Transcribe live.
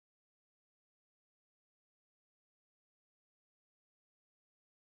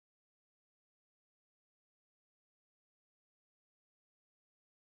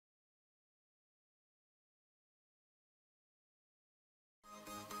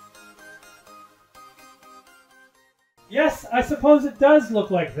Yes, I suppose it does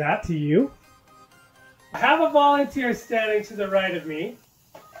look like that to you. I have a volunteer standing to the right of me.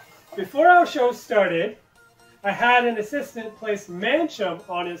 Before our show started, I had an assistant place man-chum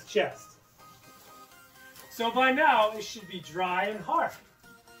on his chest. So by now, it should be dry and hard.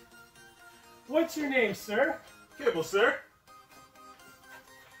 What's your name, sir? Kibble, sir.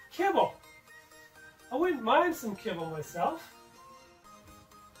 Kibble. I wouldn't mind some kibble myself.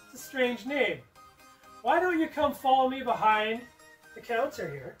 It's a strange name. Why don't you come follow me behind the counter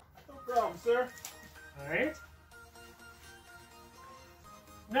here? No problem, sir. Alright.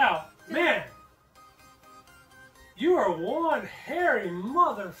 Now, man, you are one hairy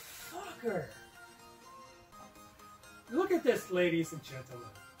motherfucker. Look at this, ladies and gentlemen.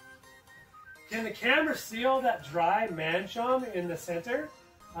 Can the camera see all that dry man-chum in the center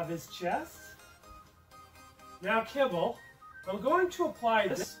of his chest? Now, Kibble, I'm going to apply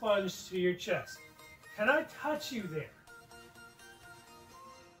this sponge to your chest. Can I touch you there?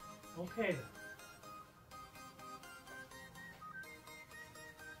 Okay, then.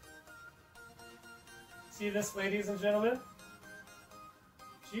 See this, ladies and gentlemen?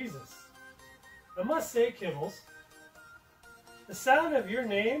 Jesus. I must say, Kibbles, the sound of your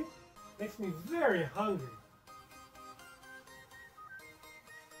name makes me very hungry.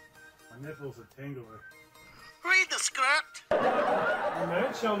 My nipples are tingling. Read the script! The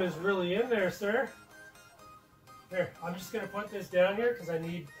man-chum is really in there, sir. Here, I'm just gonna put this down here because I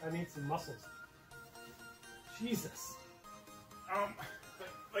need some muscles. Jesus.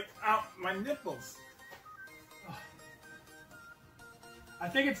 My nipples. Oh. I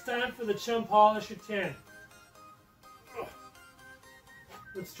think it's time for the chum polisher 10. Oh.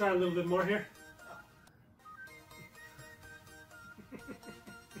 Let's try a little bit more here.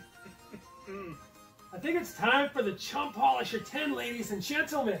 I think it's time for the chum polisher 10, ladies and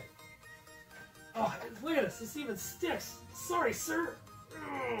gentlemen. Oh, look at this. This even sticks. Sorry, sir.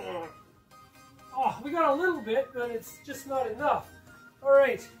 Oh, we got a little bit, but it's just not enough. All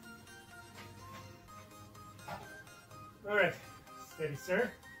right. All right. Steady,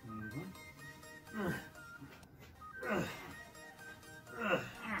 sir.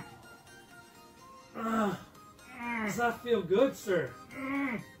 Does that feel good, sir?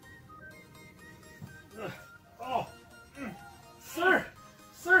 Oh, sir,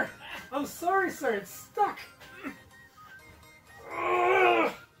 I'm sorry, sir, it's stuck.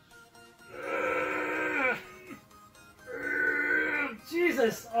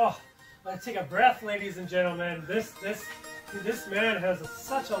 Jesus, oh, let's take a breath, ladies and gentlemen. This man has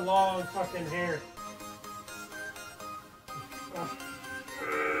such a long fucking hair.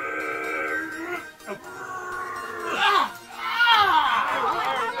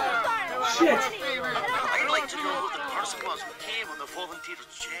 Shit. I'd like to know who the person was who came on the volunteer's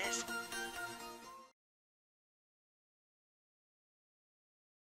chest.